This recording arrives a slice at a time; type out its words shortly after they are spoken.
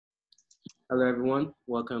Hello, everyone.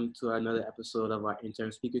 Welcome to another episode of our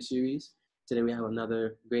intern speaker series. Today we have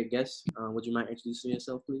another great guest. Would you mind introducing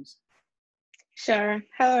yourself, please? Sure.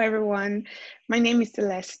 Hello, everyone. My name is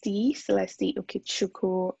Celestie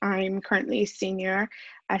Ukichukwu. I'm currently a senior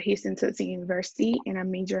at Huston University, and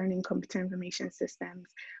I'm majoring in computer information systems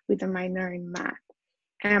with a minor in math.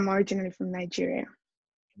 And I'm originally from Nigeria,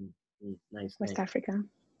 Nice, nice. West Africa.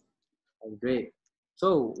 Great.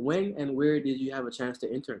 So, when and where did you have a chance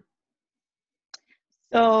to intern?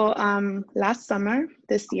 So last summer,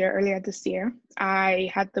 earlier this year,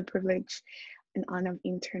 I had the privilege and honor of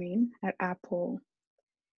interning at Apple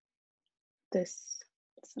this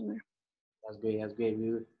summer. That's great. That's great.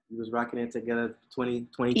 We was rocking it together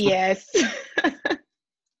 2020. Yes.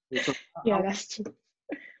 So, Yeah, that's true.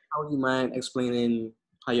 how would you mind explaining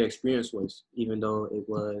how your experience was, even though it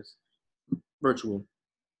was virtual?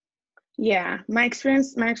 Yeah, my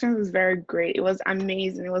experience was very great. It was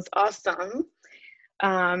amazing. It was awesome.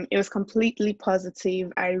 It was completely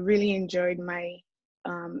positive. I really enjoyed my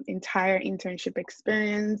entire internship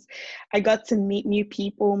experience. I got to meet new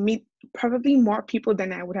people, meet probably more people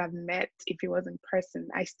than I would have met if it was in person.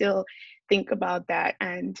 I still think about that.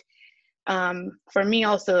 And for me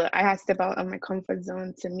also, I had to step out of my comfort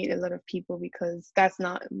zone to meet a lot of people because that's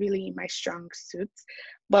not really my strong suit.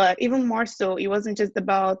 But even more so, it wasn't just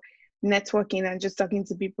about networking and just talking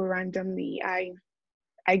to people randomly.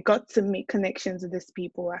 I got to make connections with these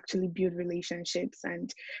people, actually build relationships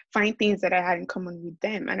and find things that I had in common with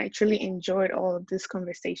them. And I truly enjoyed all of these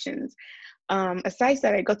conversations. Aside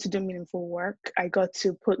that, I got to do meaningful work. I got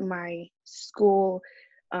to put my school,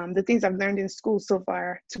 the things I've learned in school so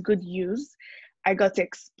far, to good use. I got to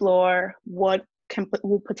explore what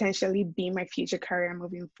will potentially be my future career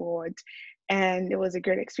moving forward. And it was a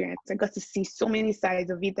great experience. I got to see so many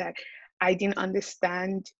sides of it that I didn't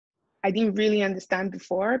understand I didn't really understand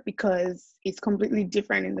before because it's completely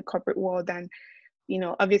different in the corporate world than,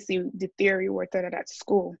 obviously the theory we're taught at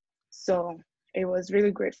school. So it was really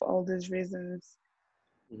great for all those reasons.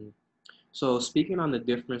 Mhm. So, speaking on the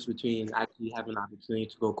difference between actually having an opportunity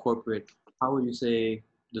to go corporate, how would you say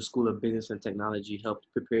the School of Business and Technology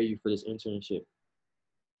helped prepare you for this internship?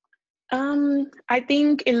 I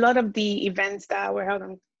think a lot of the events that were held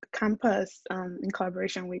on campus in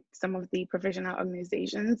collaboration with some of the professional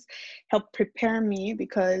organizations helped prepare me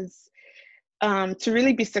because to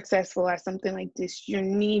really be successful at something like this, you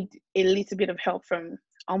need a little bit of help from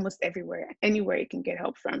almost anywhere you can get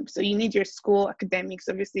help from. So you need your school academics,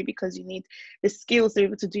 obviously, because you need the skills to be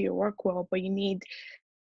able to do your work well, but you need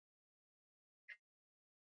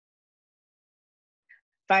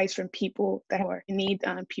advice from people that are you need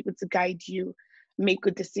people to guide you make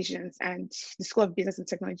good decisions. And the School of Business and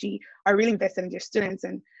Technology are really invested in their students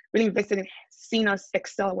and really invested in seeing us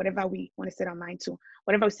excel whatever we want to set our mind to,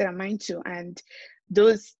 whatever we set our mind to. And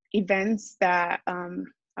those events that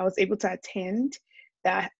I was able to attend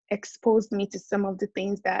that exposed me to some of the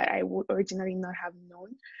things that I would originally not have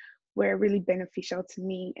known were really beneficial to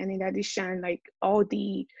me. And in addition, like all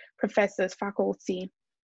the professors, faculty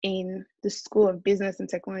in the School of Business and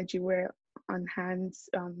Technology were on hand,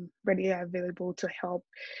 ready available to help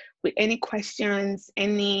with any questions,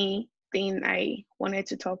 anything I wanted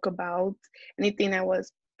to talk about, anything I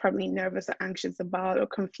was probably nervous or anxious about or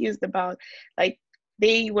confused about. Like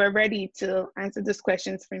they were ready to answer those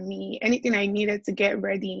questions for me. Anything I needed to get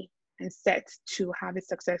ready and set to have a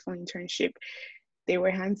successful internship, they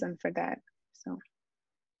were hands on for that. So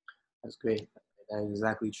That's great. That is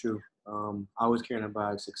exactly true. Always caring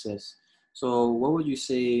about success. So, what would you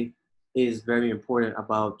say is very important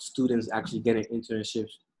about students actually getting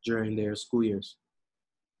internships during their school years?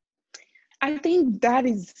 I think that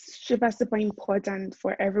is super, super important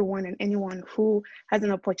for everyone and anyone who has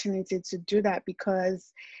an opportunity to do that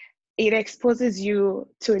because it exposes you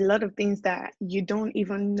to a lot of things that you don't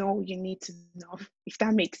even know you need to know, if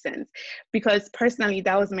that makes sense. Because personally,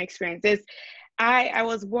 that was my experience. I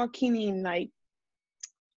was working in like,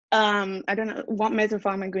 I don't know what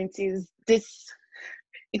metaphor am I going to use, this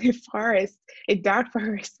in a forest, a dark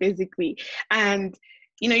forest basically. And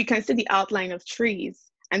you can see the outline of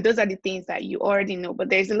trees. And those are the things that you already know, but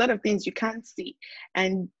there's a lot of things you can't see.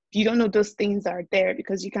 And you don't know those things are there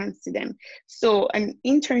because you can't see them. So an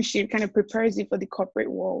internship kind of prepares you for the corporate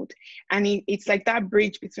world. And it's like that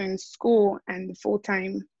bridge between school and the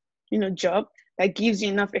full-time, job that gives you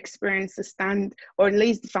enough experience to stand or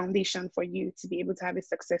lays the foundation for you to be able to have a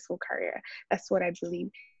successful career. That's what I believe.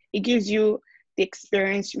 It gives you the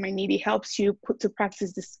experience you might need. It helps you put to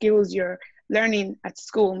practice the skills you're learning at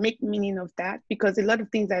school, make meaning of that, because a lot of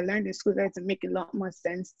things I learned in school started to make a lot more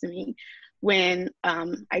sense to me when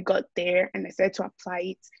I got there and I started to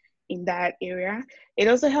apply it in that area. It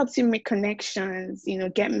also helps you make connections, you know,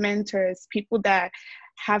 get mentors, people that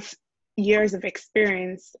have years of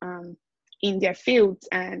experience in their fields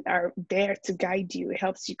and are there to guide you. It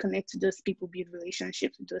helps you connect to those people, build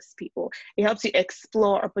relationships with those people. It helps you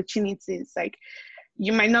explore opportunities. Like,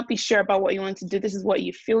 you might not be sure about what you want to do. This is what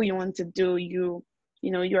you feel you want to do. You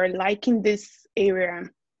know, you're liking this area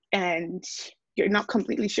and you're not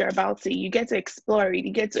completely sure about it. You get to explore it.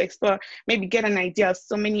 You get to explore, maybe get an idea of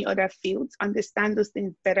so many other fields, understand those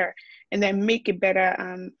things better, and then make a better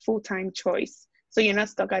full-time choice. So you're not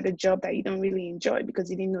stuck at a job that you don't really enjoy because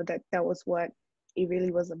you didn't know that that was what it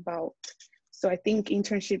really was about. So I think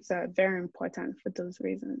internships are very important for those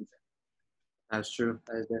reasons. That's true.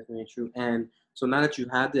 That is definitely true. And so now that you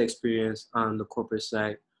have the experience on the corporate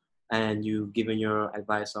side and you've given your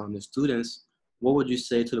advice on the students, what would you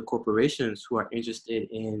say to the corporations who are interested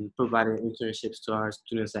in providing internships to our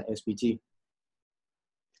students at SPT?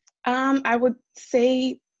 I would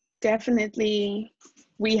say definitely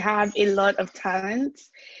we have a lot of talent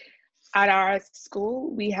at our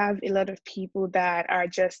school. We have a lot of people that are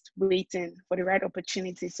just waiting for the right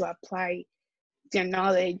opportunity to apply their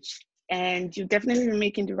knowledge. And you definitely be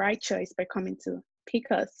making the right choice by coming to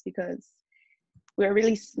pick us because we're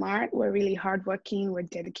really smart, we're really hardworking, we're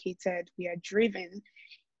dedicated, we are driven,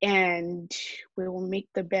 and we will make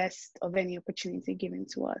the best of any opportunity given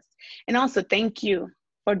to us. And also, thank you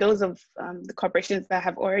for those of the corporations that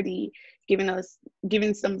have already given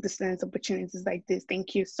some of the students opportunities like this.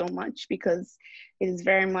 Thank you so much because it is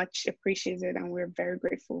very much appreciated and we're very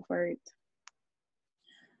grateful for it.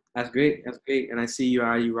 That's great. That's great. And I see you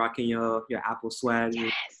are you rocking your Apple swag.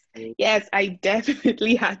 Yes, yes, I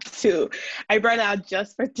definitely had to. I brought it out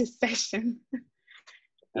just for this session.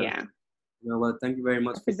 Yeah. You know what? Thank you very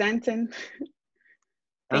much. Representing.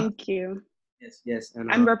 Huh? Thank you. Yes, yes.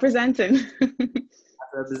 And I'm representing. I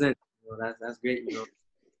represent. You know, that's great. You know,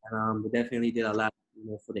 and we definitely did a lot.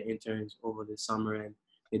 You know, for the interns over the summer, and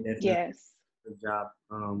they definitely Yes. did a good job.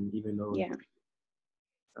 Even though. Yeah.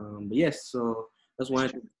 But yes, so just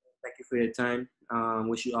wanted to thank you for your time.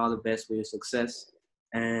 Wish you all the best for your success,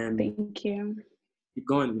 and Thank you. keep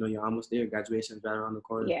going. You know, you're almost there. Graduation's right around the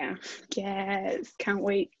corner. Yeah. Yes. Can't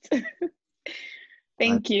wait. Bye.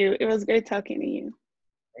 Thank you. It was great talking to you.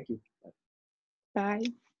 Thank you. Bye.